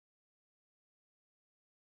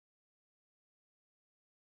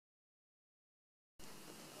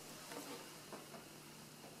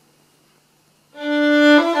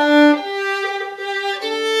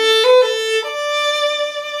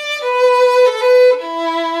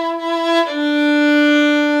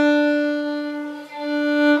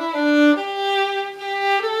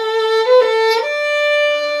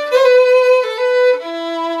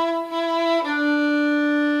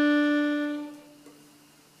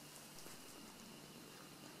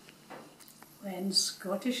When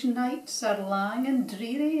Scottish nights are lang and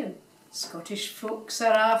dreary, and Scottish folks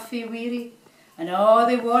are awfy weary, and all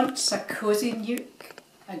they want's a cosy nook,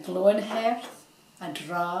 a glowing hearth, a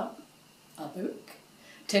dram, a book,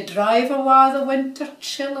 to drive awa the winter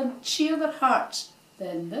chill and cheer their hearts,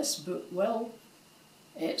 then this book will.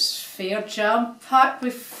 It's fair jam-packed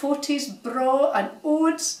with foties braw and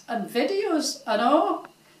odes and videos and all,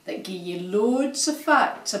 that gie ye loads of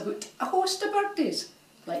facts about a host of birdies,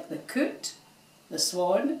 like the coot, the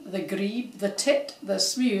swan, the grebe, the tit, the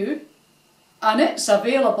smew, and it's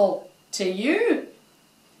available to you.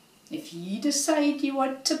 If ye decide ye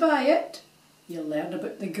want to buy it, you'll learn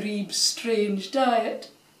about the grebe's strange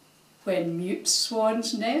diet, when mute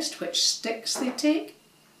swans nest, which sticks they take,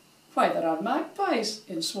 why there are magpies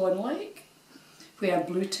in Swan Lake, where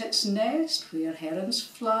blue tits nest, where herons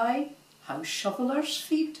fly, how shovelers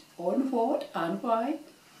feed, on what and why,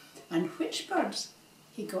 and which birds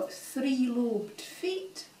he got 3-lobed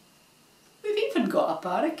feet. We've even got a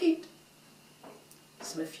parakeet.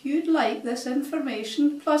 So if you'd like this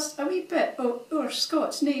information, plus a wee bit of our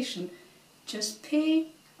Scots nation, just pay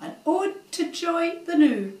an ode to Joy the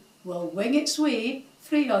New will wing its way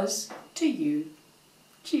frae us to you.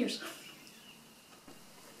 Cheers.